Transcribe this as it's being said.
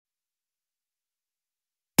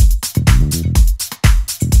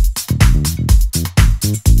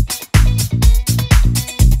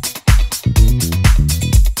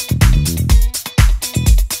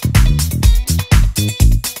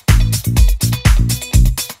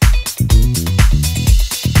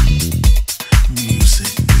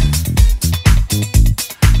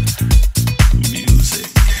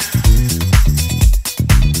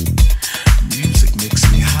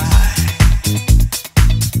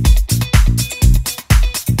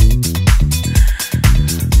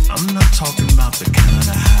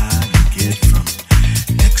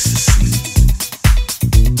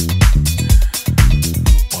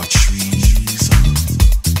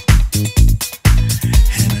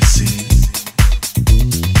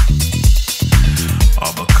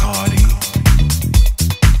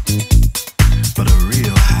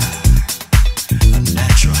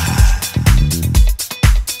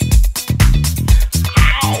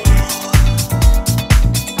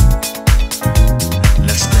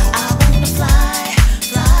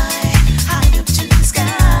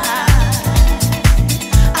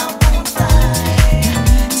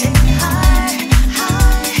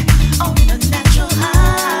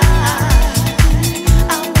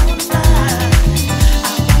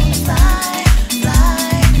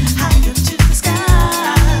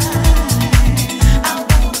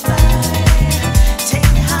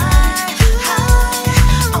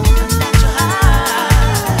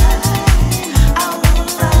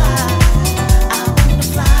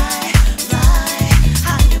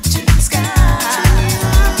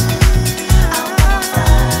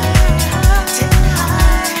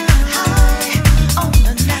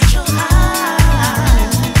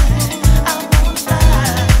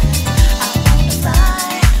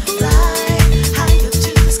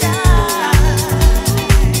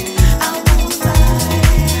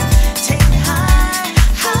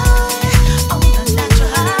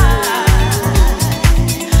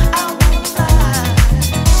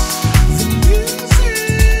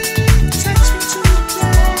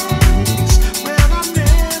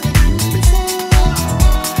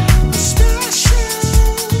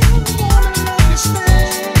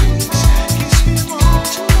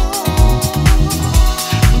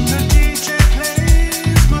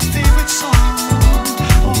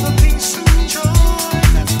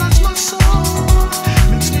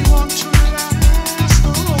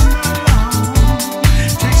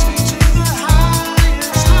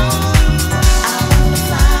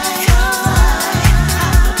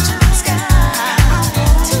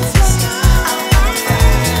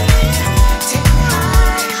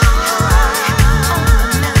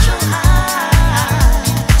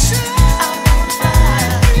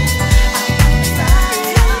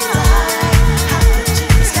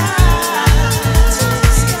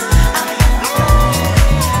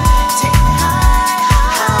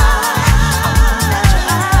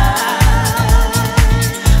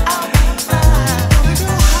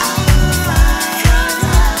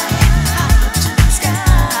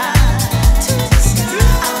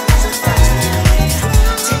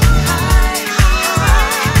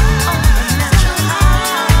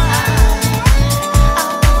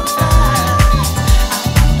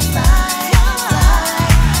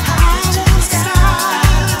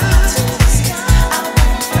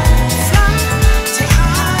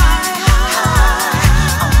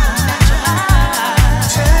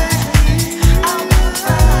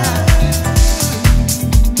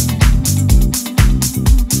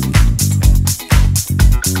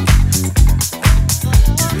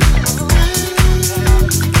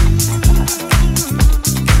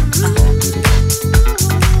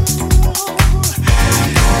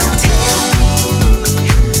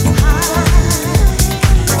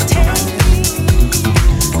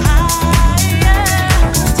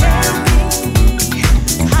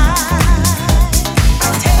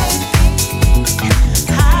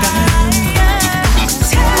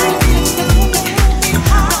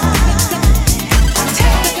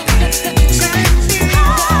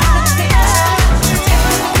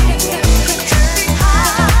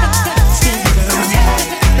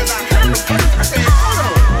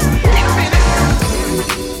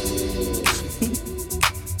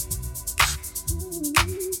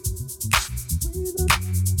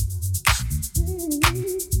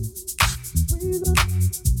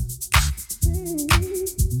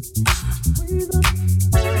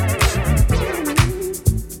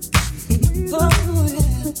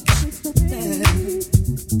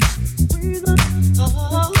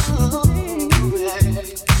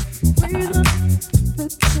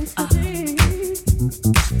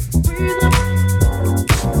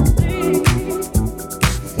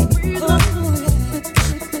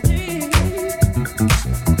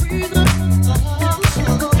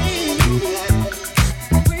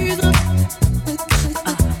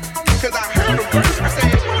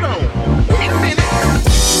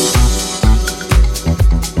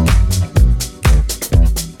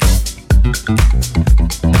Thank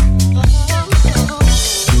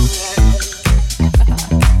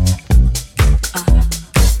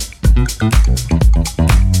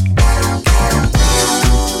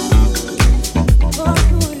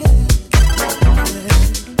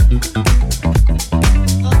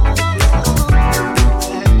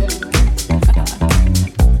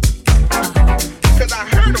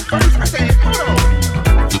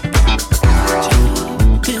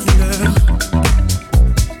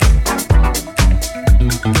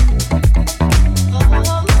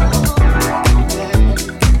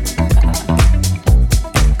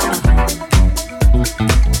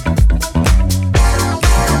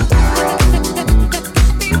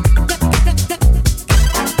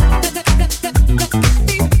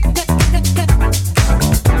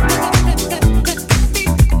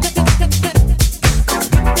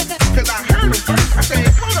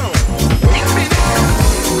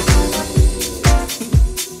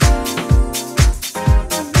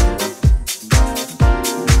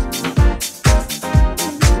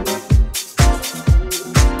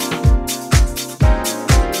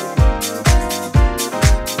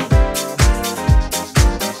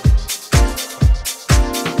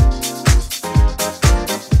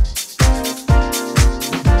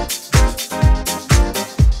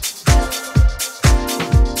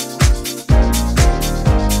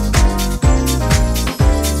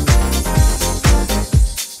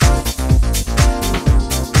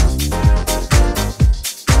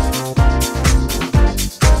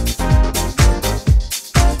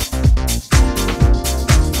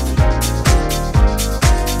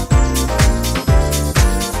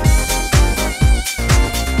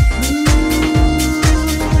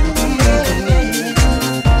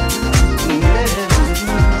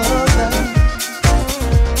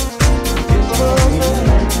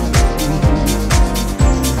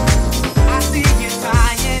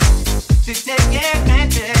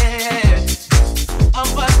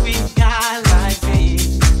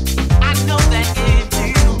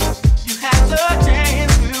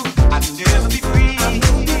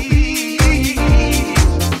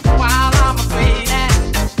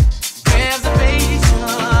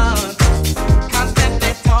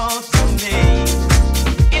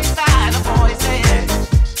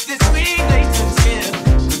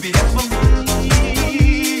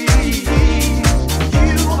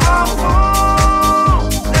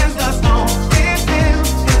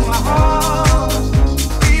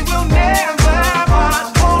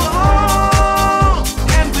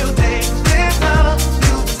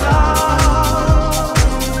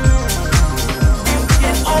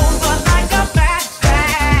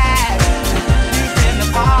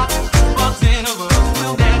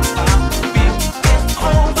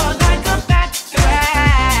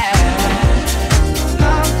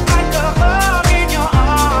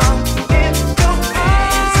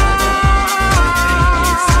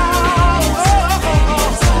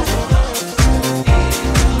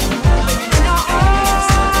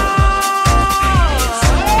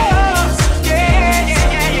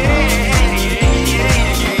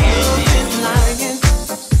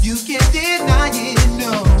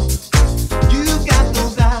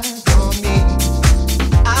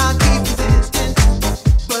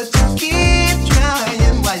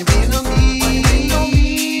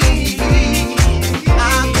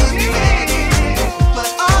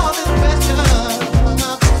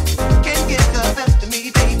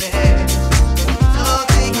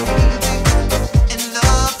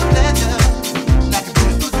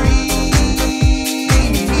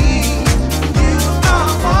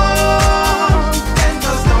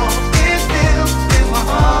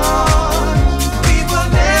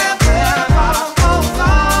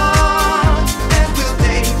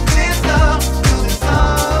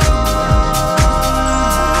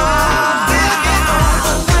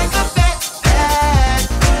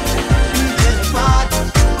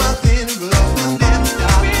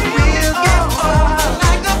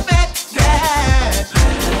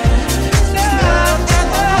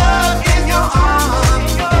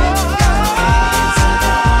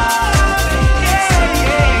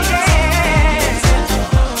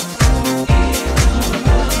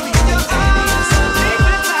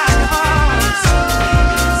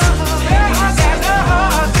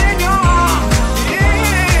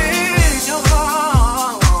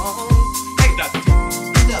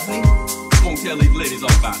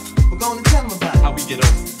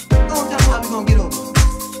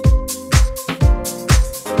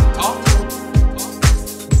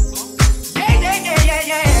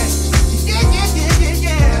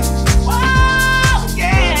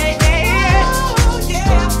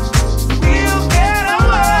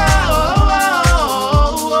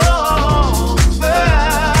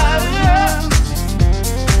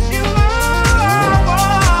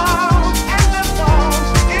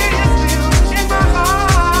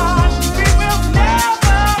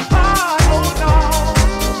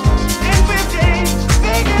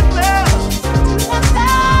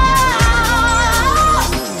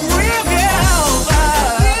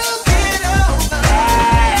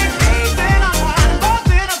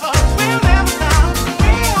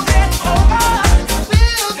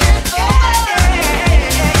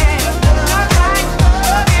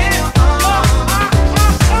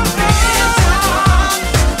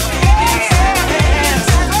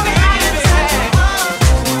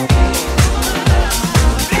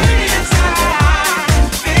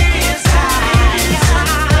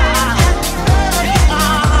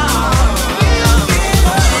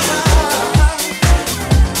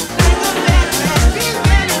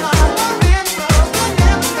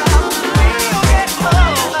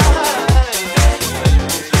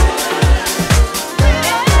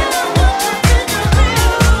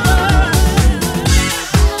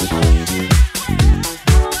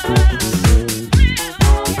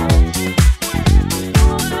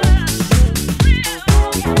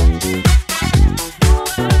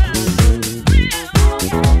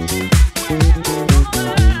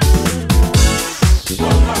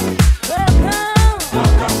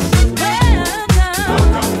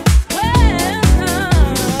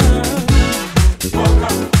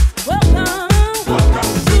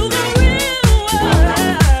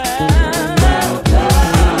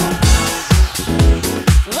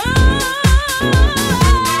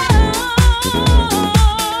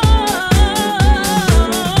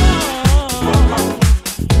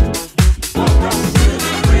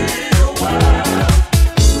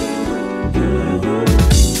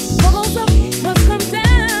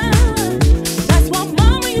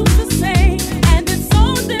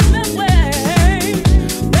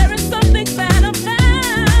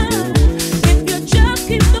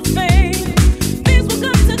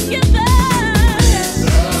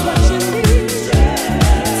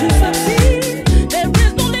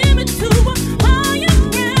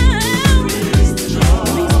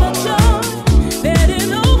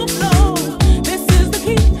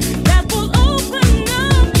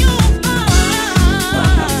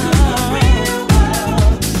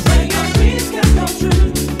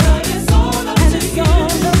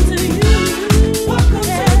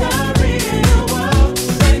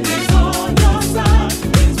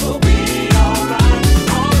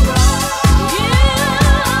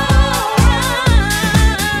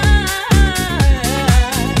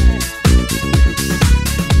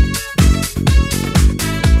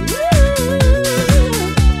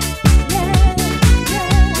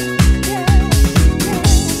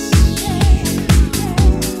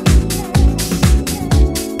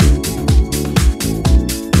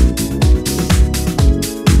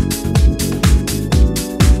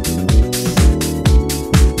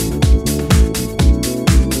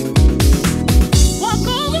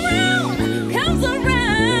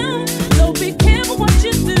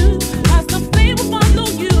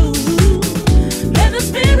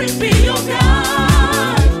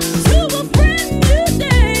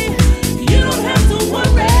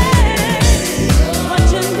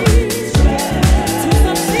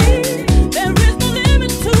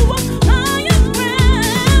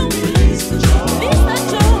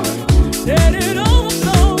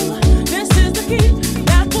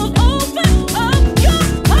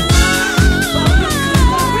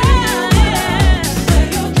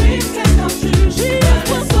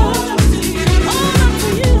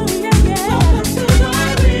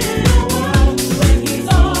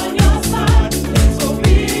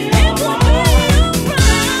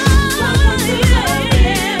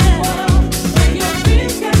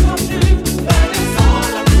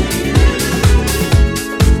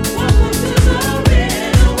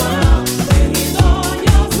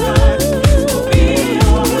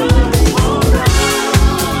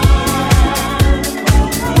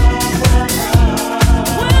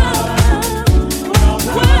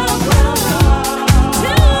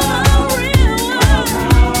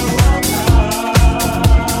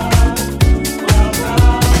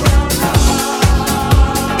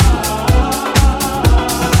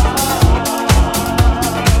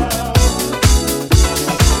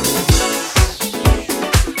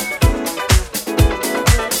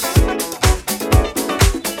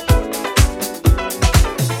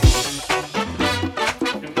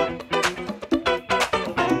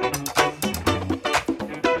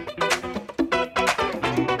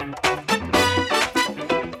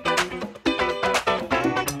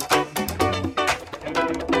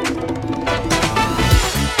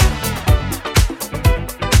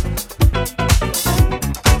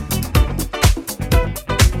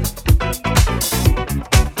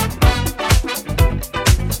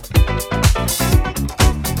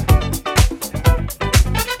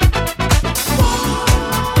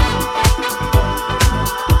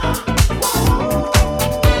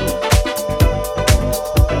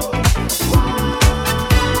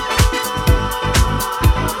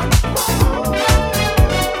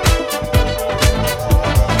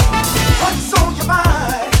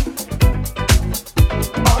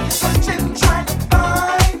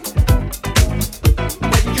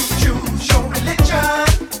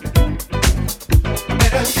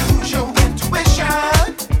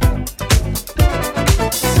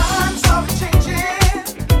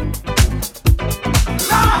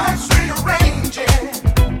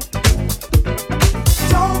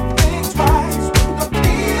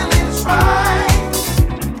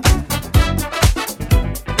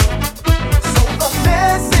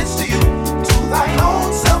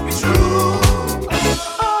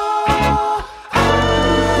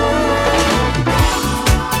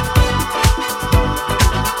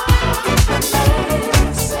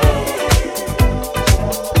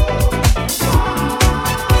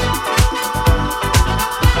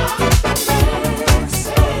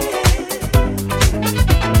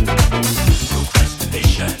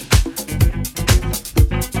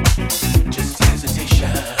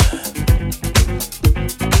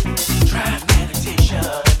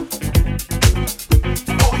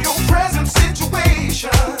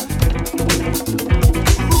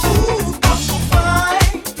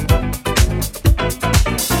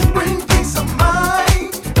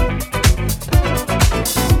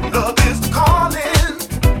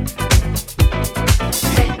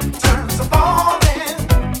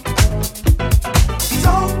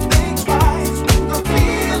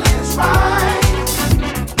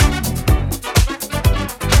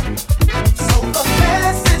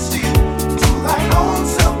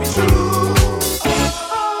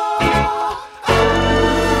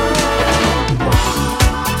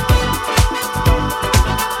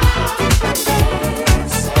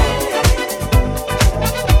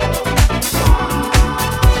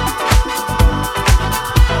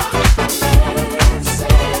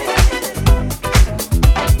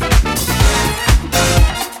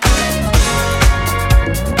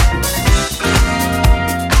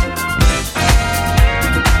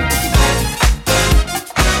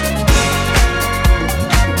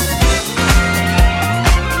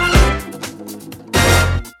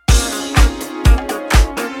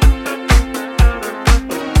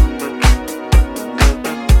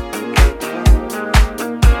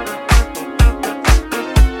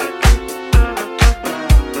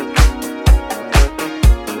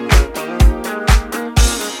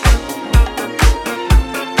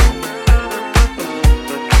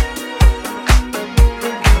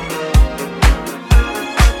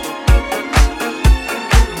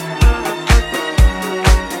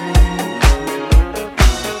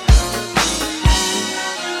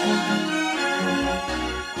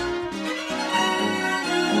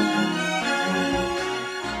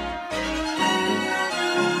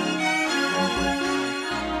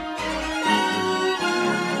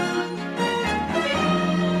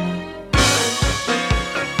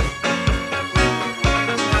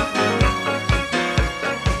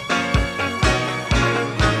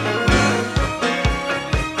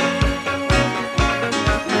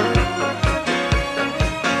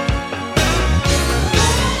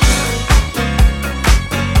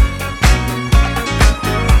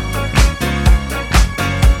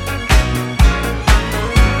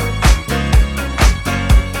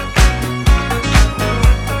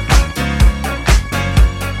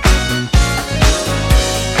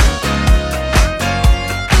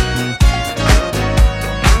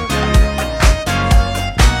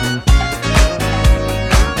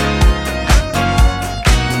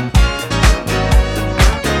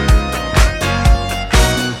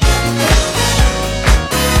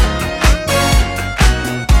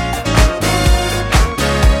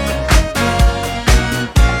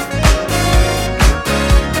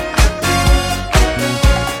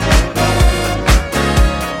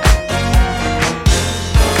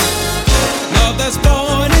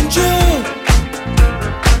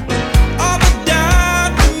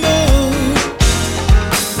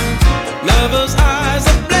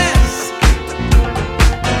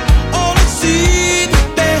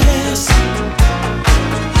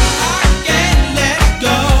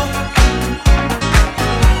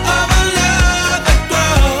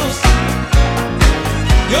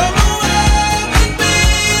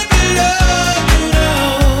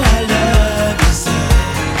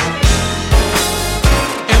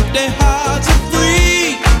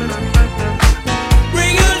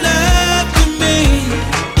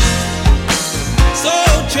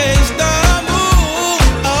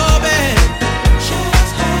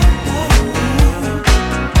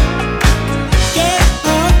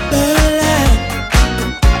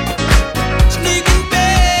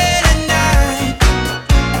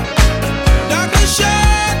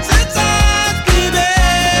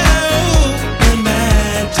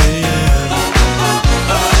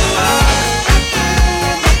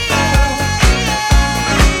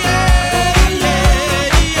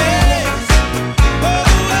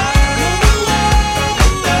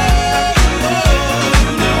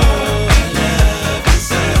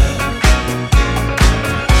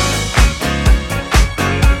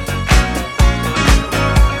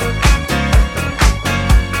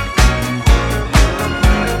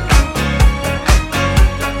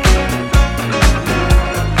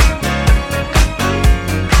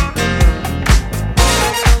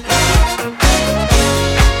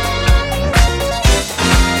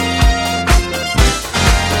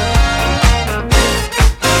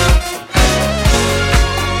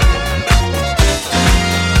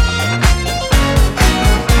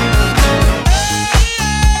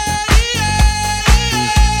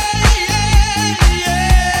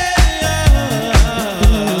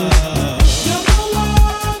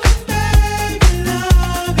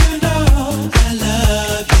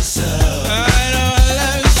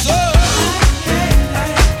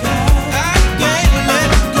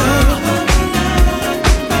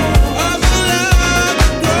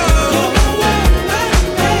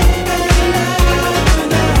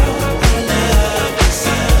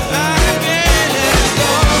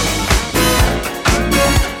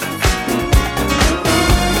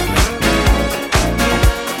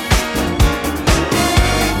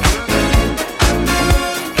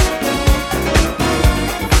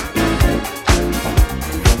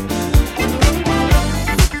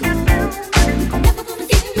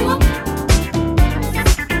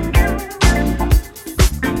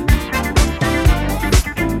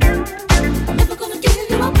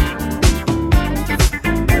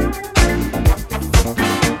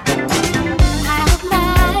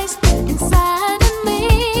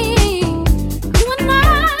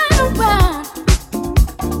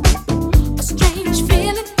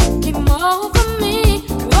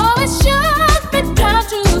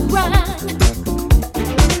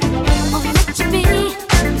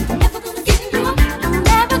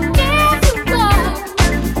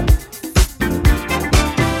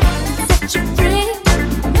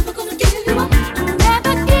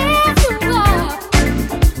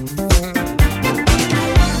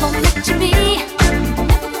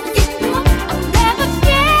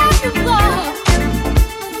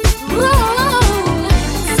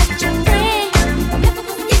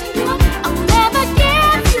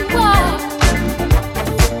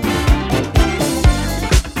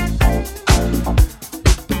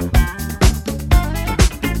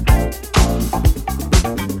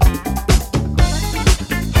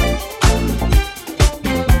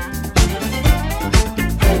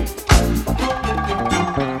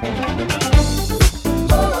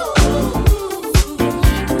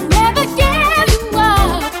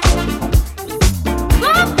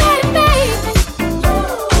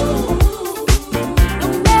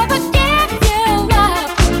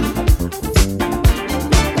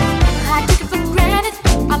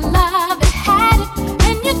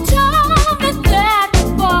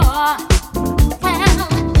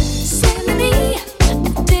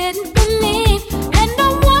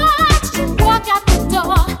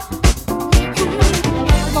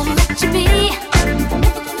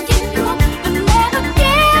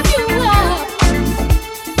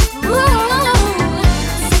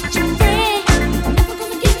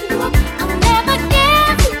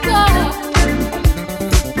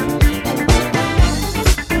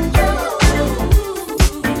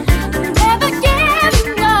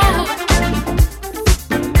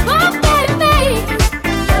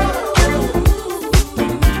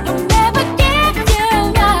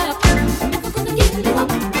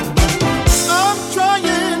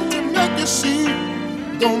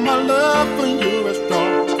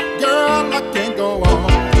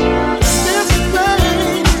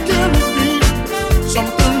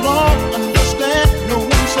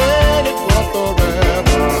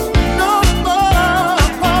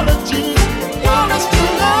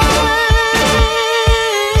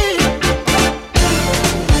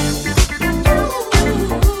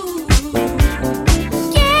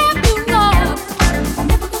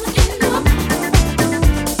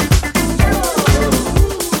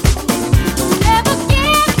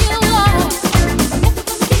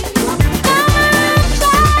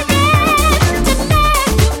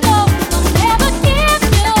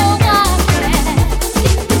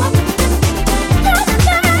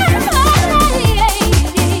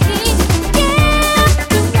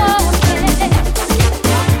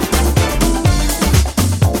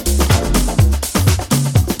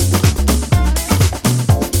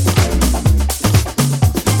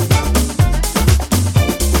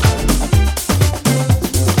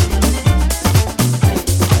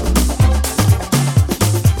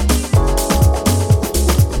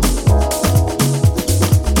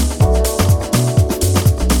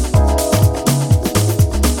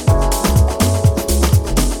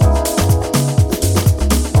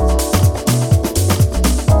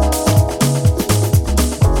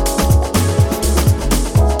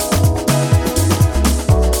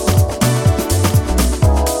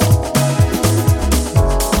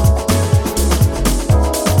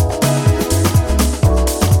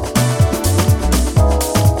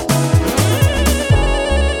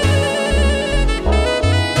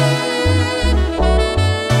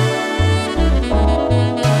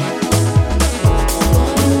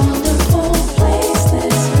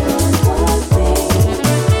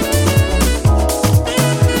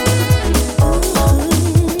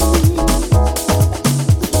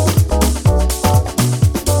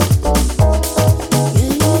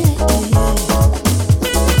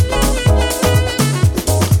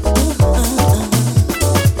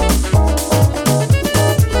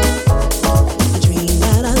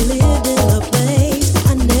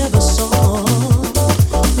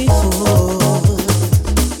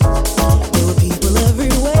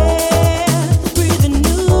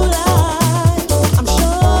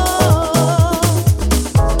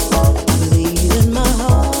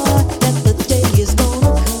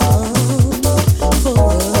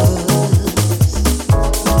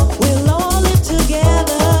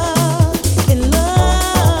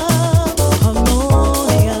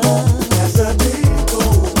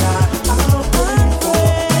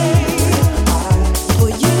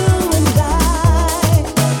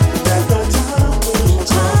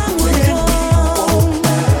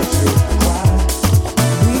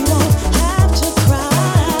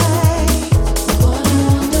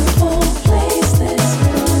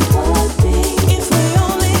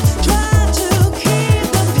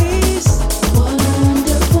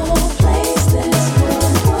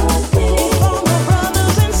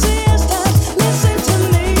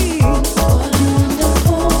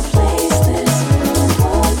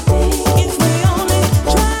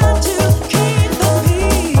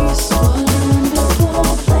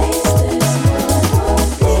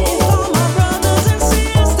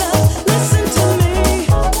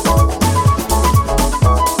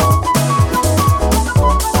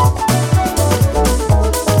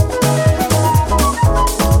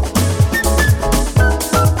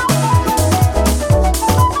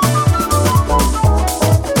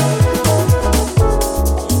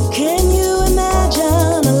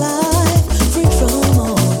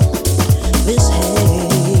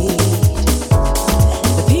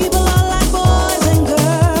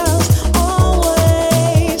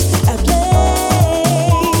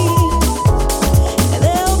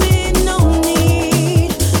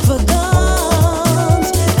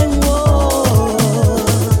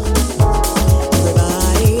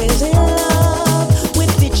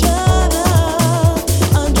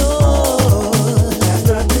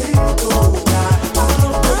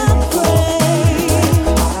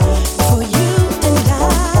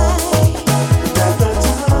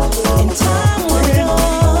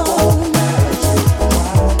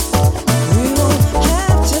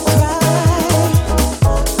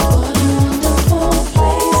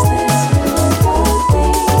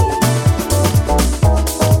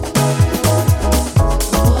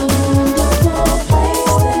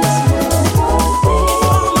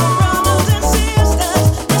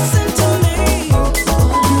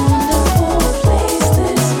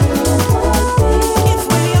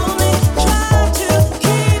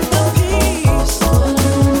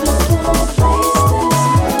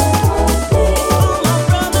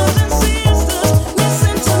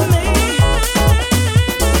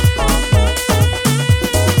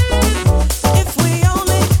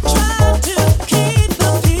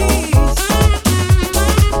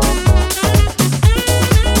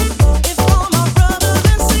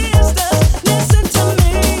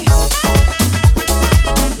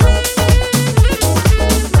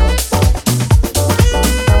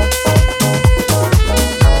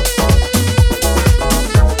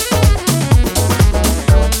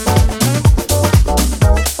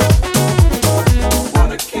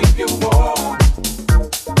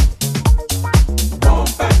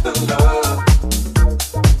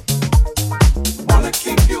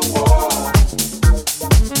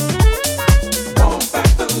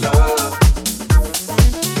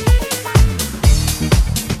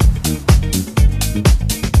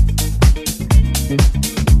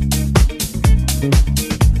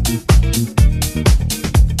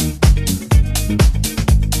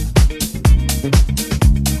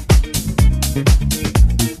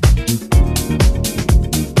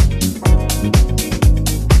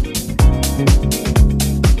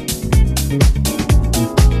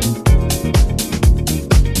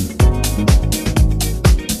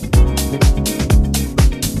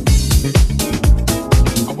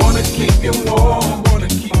you warm, wanna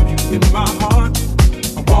keep you in my heart.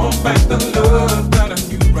 I want back the love that I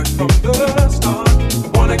knew right from the start. I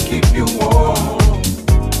wanna keep you warm,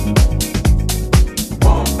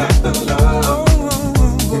 want back the love.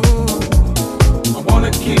 I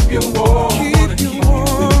wanna keep you warm, wanna keep you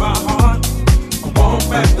in my heart. I want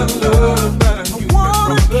back the love that I knew right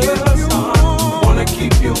from the start. I wanna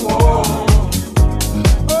keep you warm.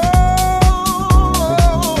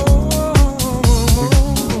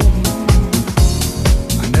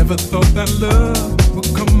 Never thought that love would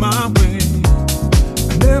come my way.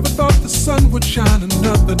 I never thought the sun would shine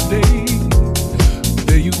another day.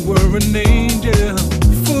 There you were, an angel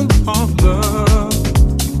full of love.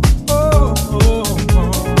 Oh, oh,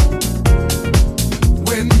 oh.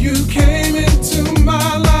 When you came into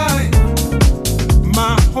my life,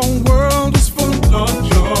 my whole world was full of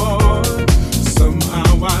joy.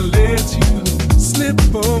 Somehow I let you slip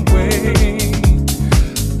away.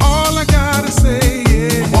 All I gotta say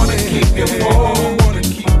is I wanna keep you warm, wanna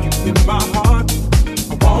keep you in my heart.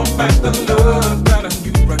 I want back the love that I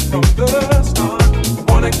knew right from the start. I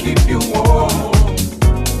wanna keep you warm,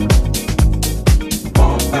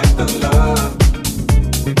 want back the love.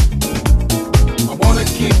 I wanna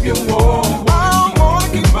keep you warm, wanna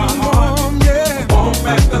keep you in my heart. Yeah. Want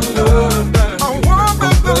back the love that I knew right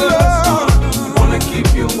from the start. I wanna keep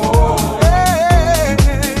you warm.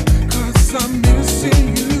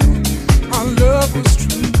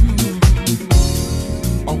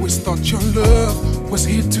 Always thought your love was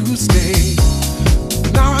here to stay.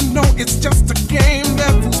 Now I know it's just a game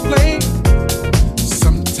that was played.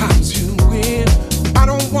 Sometimes you win, I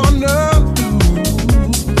don't wanna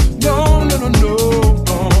lose. No, no, no, no,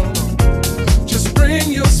 no. Just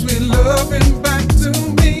bring your sweet loving back to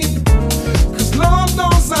me. 'Cause Lord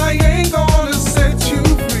knows I ain't gonna set you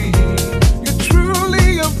free. You're truly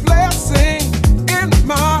a blessing in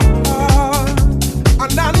my heart.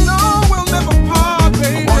 And I know we'll never part,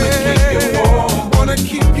 baby. Wanna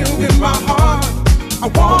keep you in my heart. I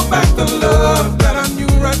want back the love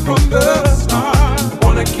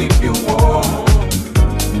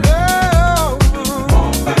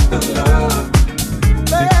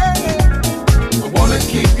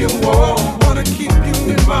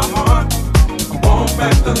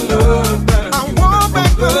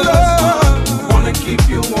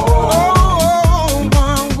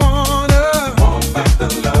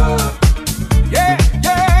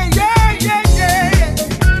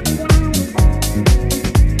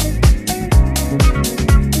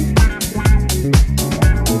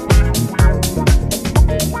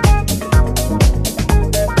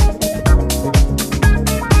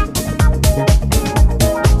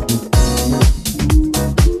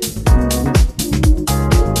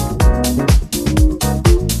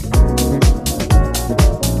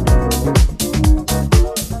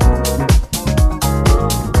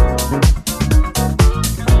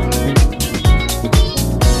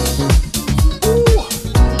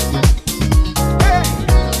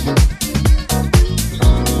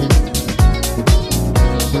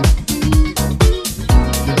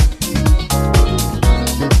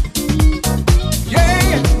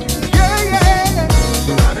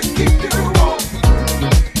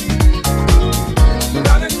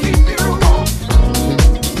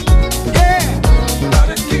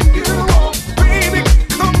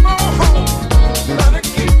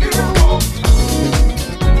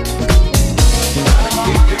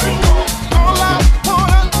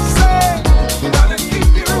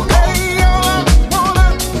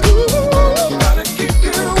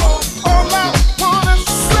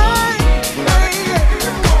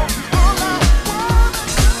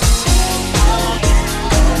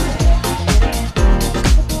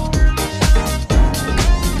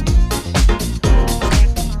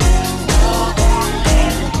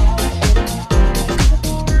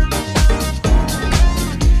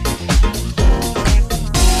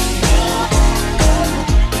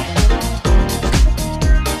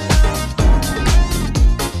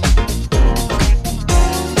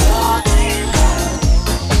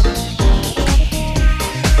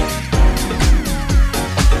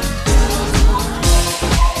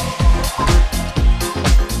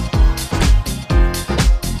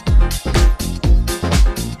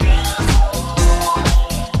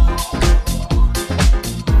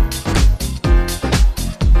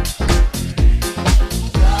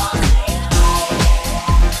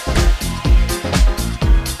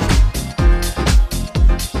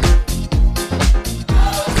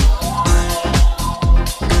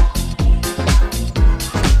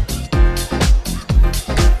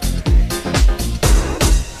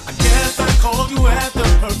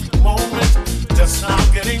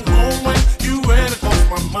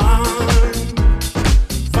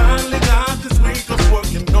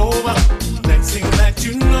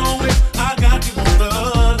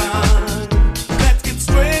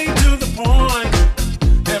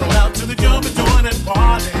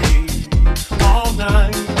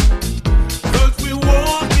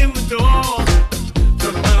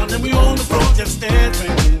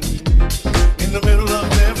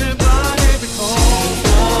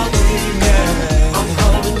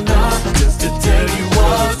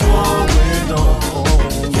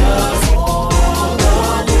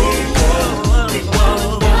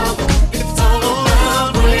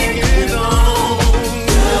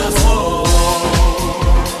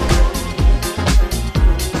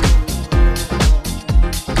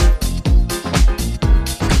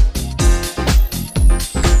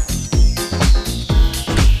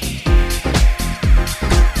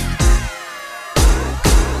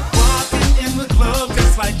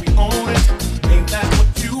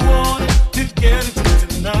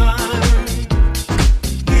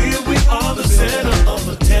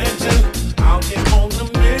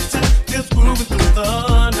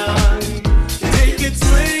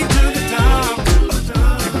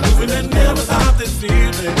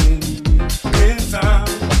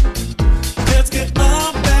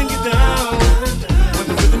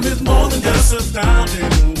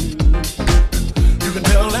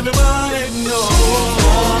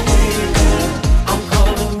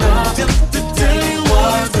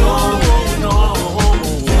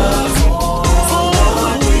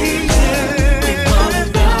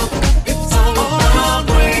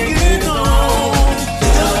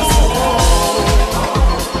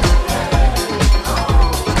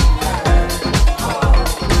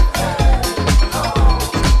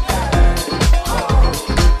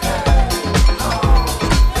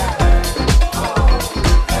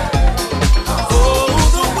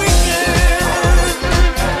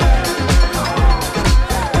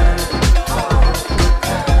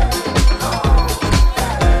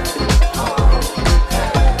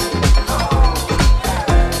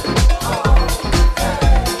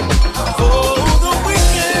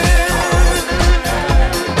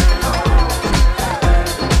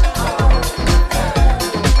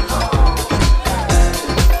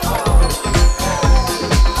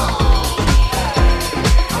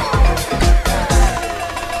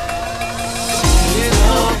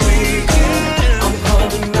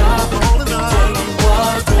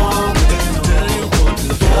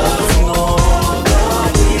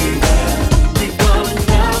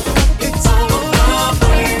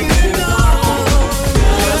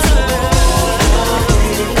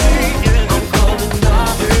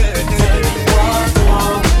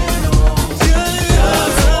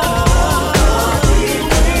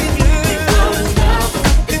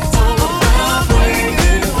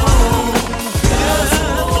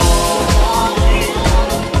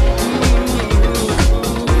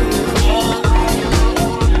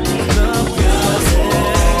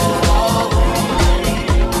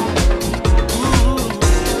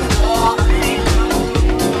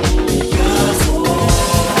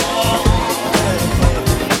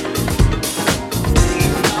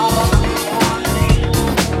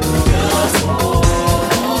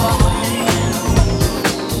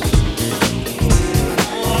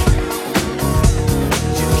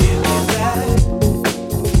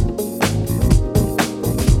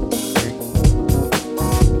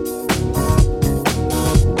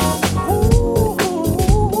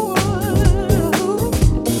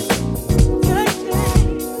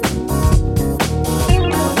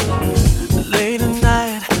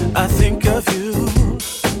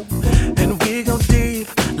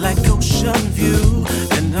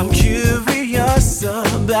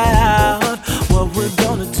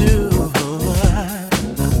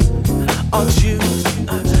aren't you?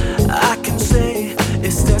 I can say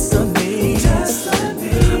it's destiny.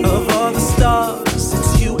 Of all the stars,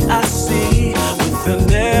 it's you I see. With a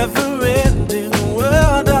never-ending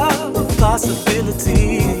world of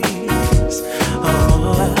possibilities.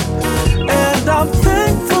 Oh, and I'm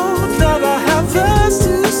thankful that I have eyes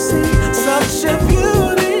to see such a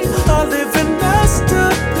beauty, a living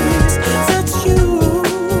masterpiece. That's you.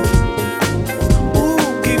 Ooh,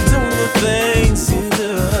 keep doing the things you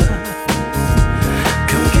do.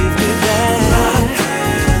 Come give me that.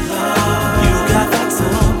 You got that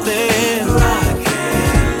something.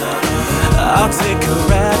 I'll take a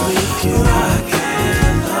ride with you.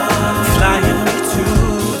 Flying me to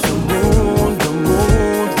the moon, the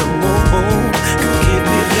moon, the moon. Come give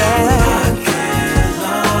me that.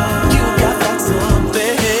 You got that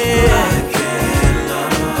something.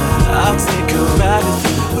 I'll take a ride with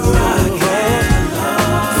you.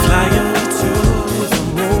 Flying me to the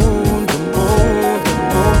moon, the moon, the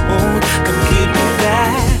moon. Come give me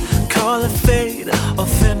that. Call it fate or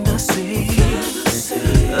fantasy.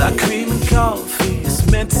 Like cream and coffee is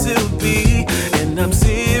meant to be, and I'm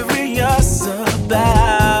serious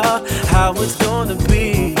about how it's gonna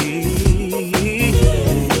be.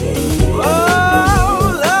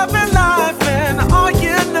 Oh, love and life and all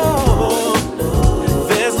you know.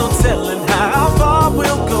 There's no telling how far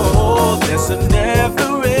we'll go. There's a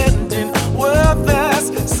never-ending world. There's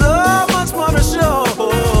so much more to show.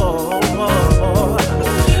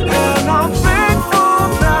 And I'm thankful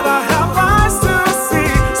that I have eyes to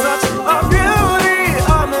see such a beauty,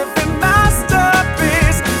 a living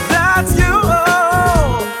masterpiece. That's you.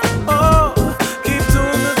 Oh, keep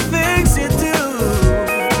doing the things you do.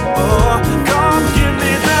 Oh, come give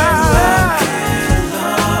me that.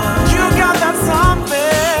 You got that something.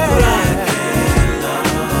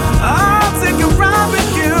 I'll take a ride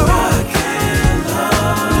with you.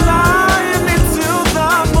 Flying me to the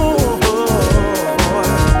moon.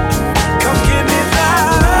 Come give me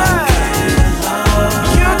that.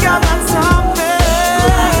 You got that something.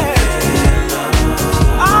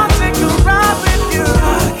 I'll take a ride with you.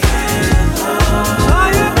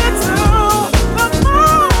 Flying me to the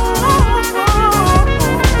moon.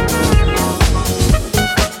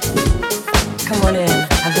 Come on in.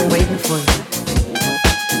 I've been waiting for you.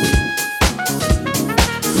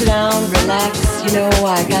 Sit down, relax. You know,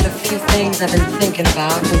 I got a few things I've been thinking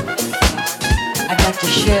about, and I'd like to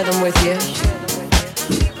share them with you.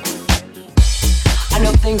 I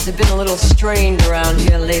know things have been a little strained around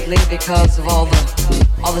here lately because of all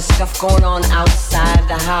the stuff going on outside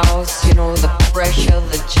the house. You know, the pressure,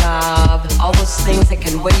 the job, all those things that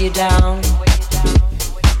can weigh you down.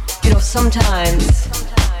 You know, sometimes,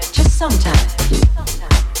 just sometimes,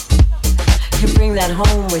 you bring that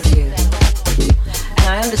home with you. And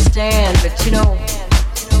I understand, but you know,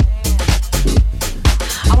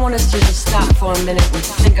 I want us to just stop for a minute and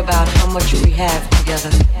think about how much we have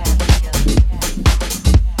together.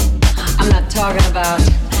 I'm not talking about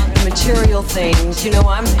the material things, you know,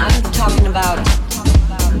 I'm talking about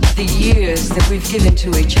the years that we've given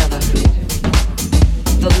to each other.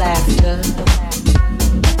 The laughter,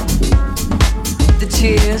 the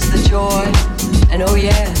tears, the joy, and oh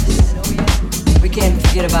yes, we can't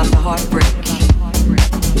forget about the heartbreak.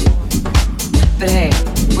 But hey,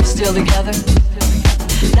 we're still together.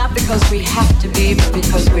 Not because we have to be, but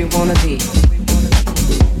because we want to be.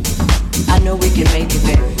 I know we can make it,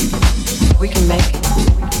 baby. We can make it.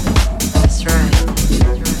 That's right.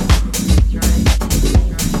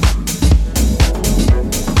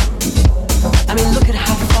 I mean, look at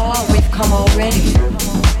how far we've come already.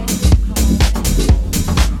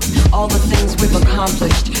 All the things we've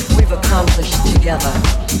accomplished together.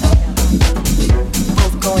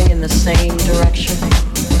 Both going in the same direction,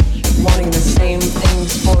 wanting the same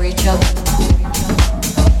things for each other.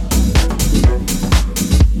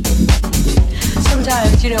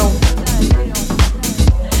 Sometimes, you know,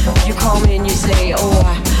 you call me and you say, oh,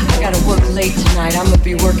 I gotta work late tonight, I'm gonna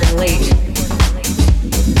be working late.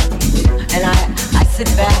 And I sit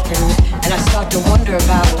back and I start to wonder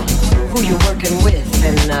about who you're working with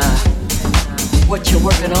and what you're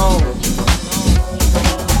working on.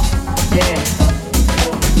 Yeah.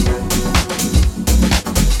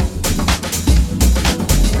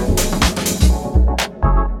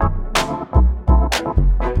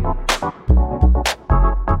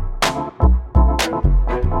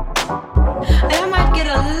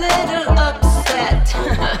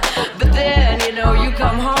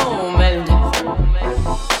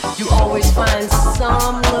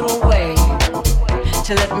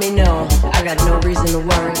 To let me know I got no reason to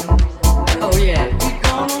worry. Oh yeah,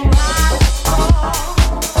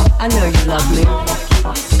 I know you love me.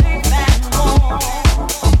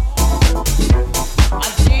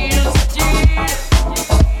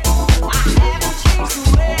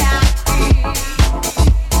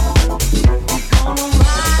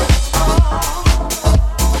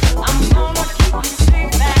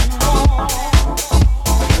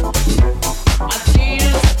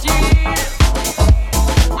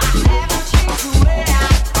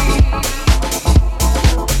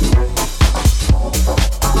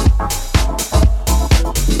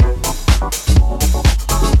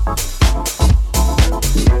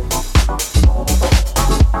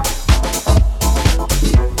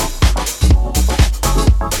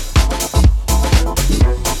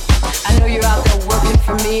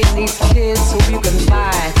 so you can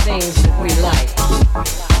buy things that we like.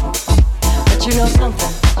 But you know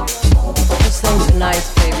something? Those things are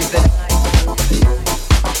nice, baby, but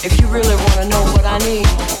if you really want to know what I need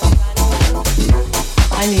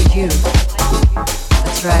you.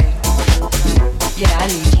 That's right. Yeah, I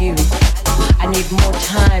need you. I need more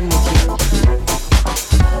time with you.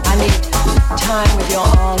 I need time with your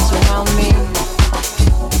arms around me.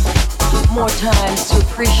 More time to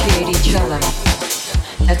appreciate each other.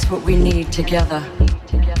 That's what we need together.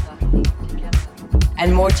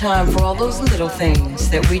 And more time for all those little things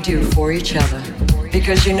that we do for each other.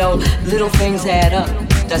 Because you know, little things add up.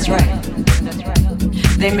 That's right.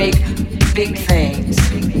 They make big things.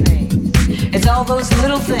 It's all those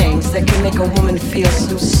little things that can make a woman feel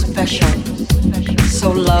so special,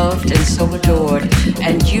 so loved and so adored.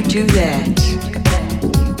 And you do that.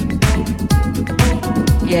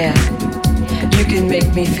 Yeah, you can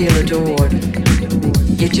make me feel adored.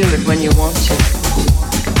 You do it when you want to.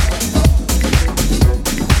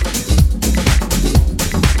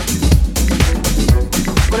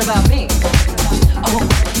 What about me? Oh,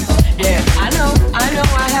 yeah, I know,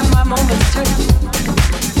 I have my moments too.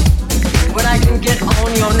 When I can get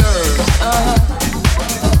on your nerves,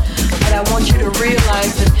 But I want you to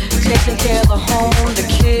realize that taking care of the home, the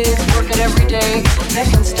kids, working every day, that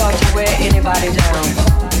can start to wear anybody down.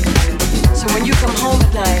 So when you come home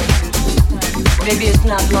at night, maybe it's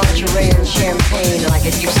not lingerie and champagne like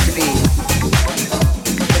it used to be.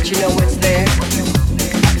 But you know what's there?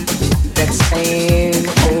 That same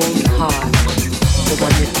old heart, the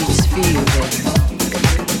one that beats for you, baby.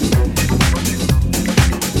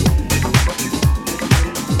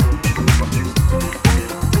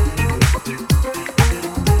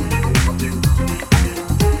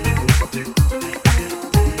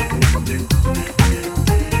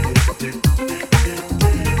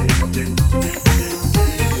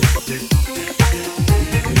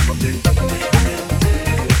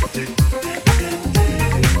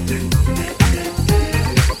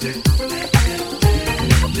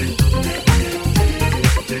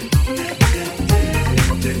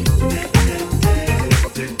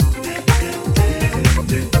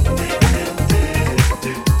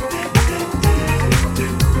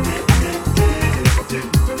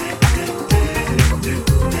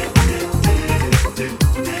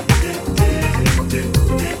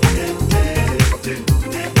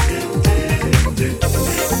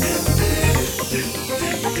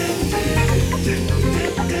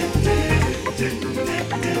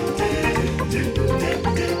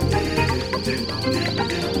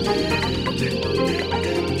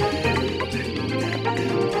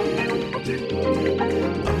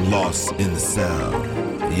 In the sound,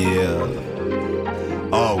 yeah,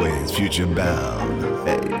 always future bound,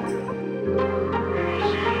 hey.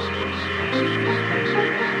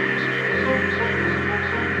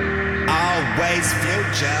 Always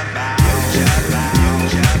future bound,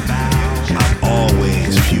 I'm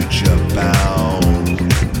always future bound,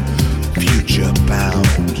 future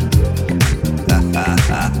bound,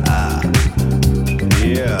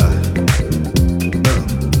 yeah.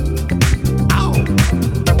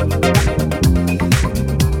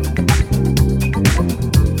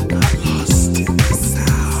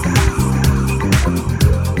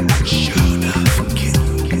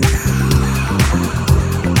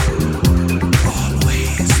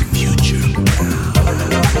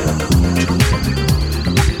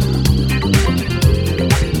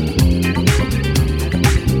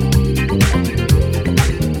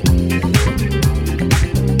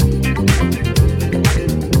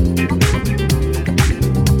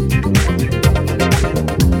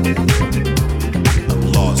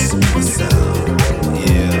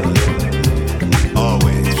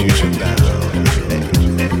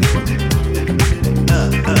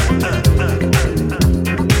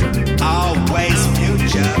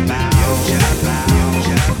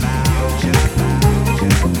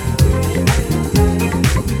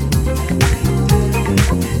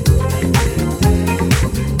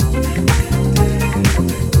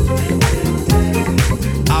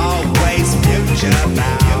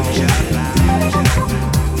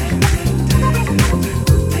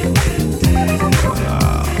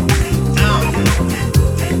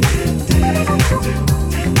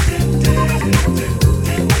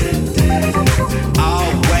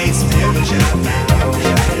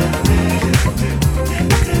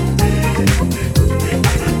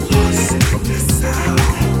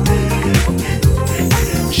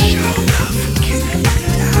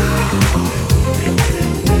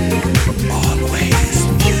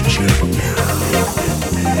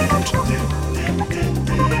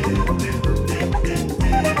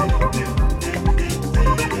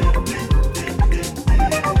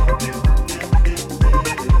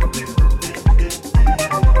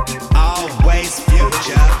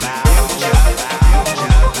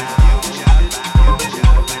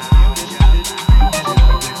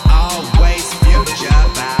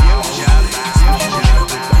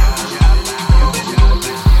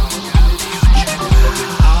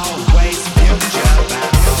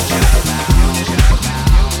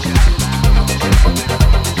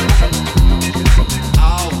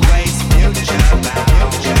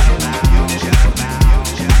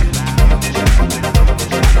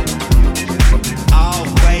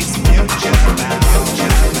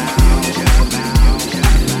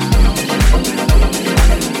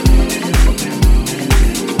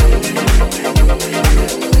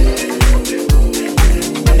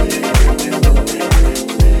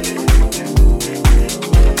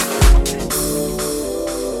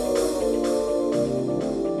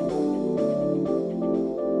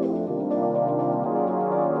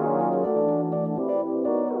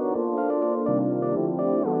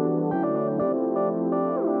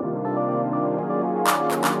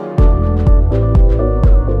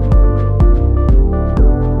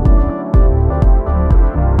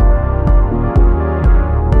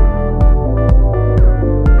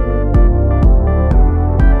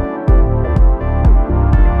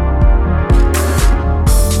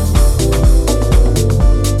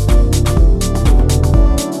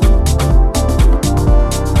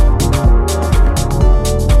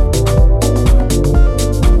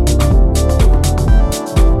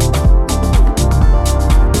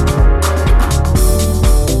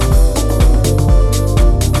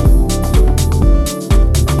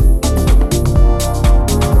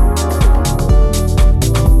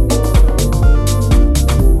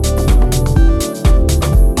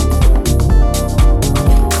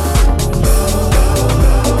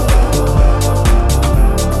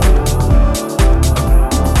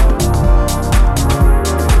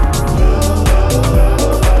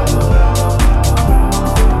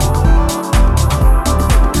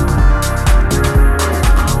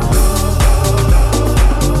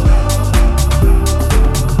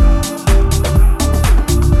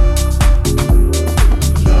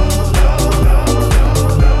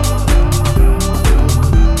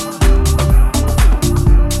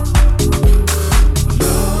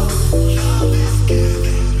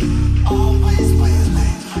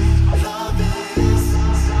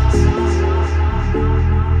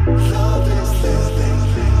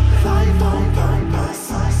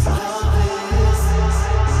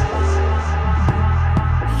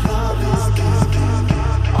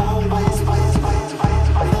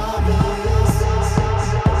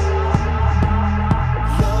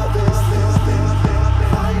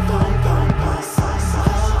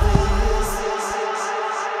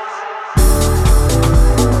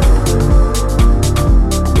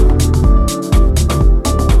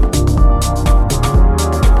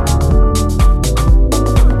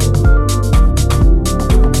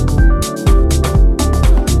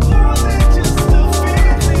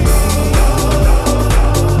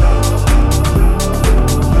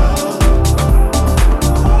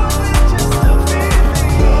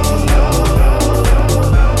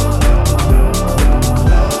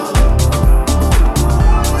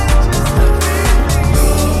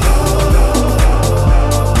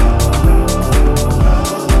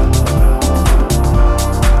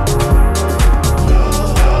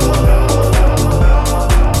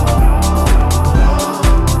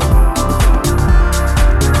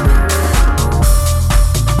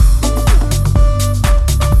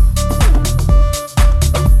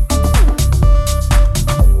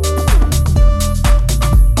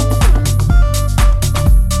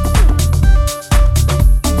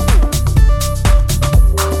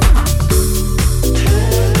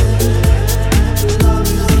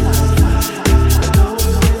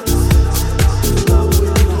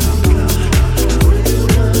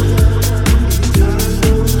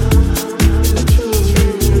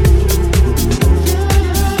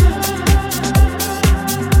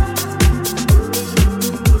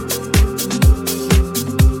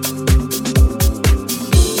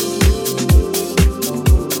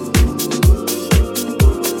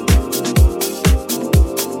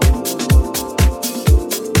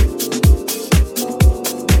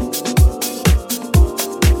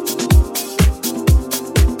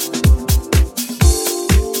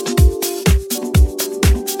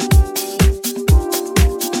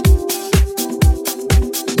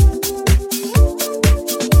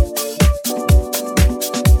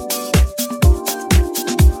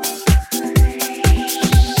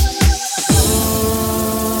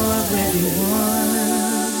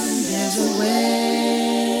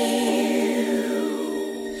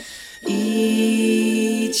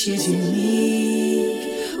 each is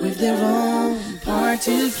unique with their own part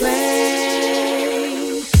to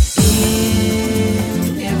play.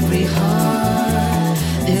 In every heart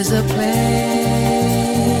there's a place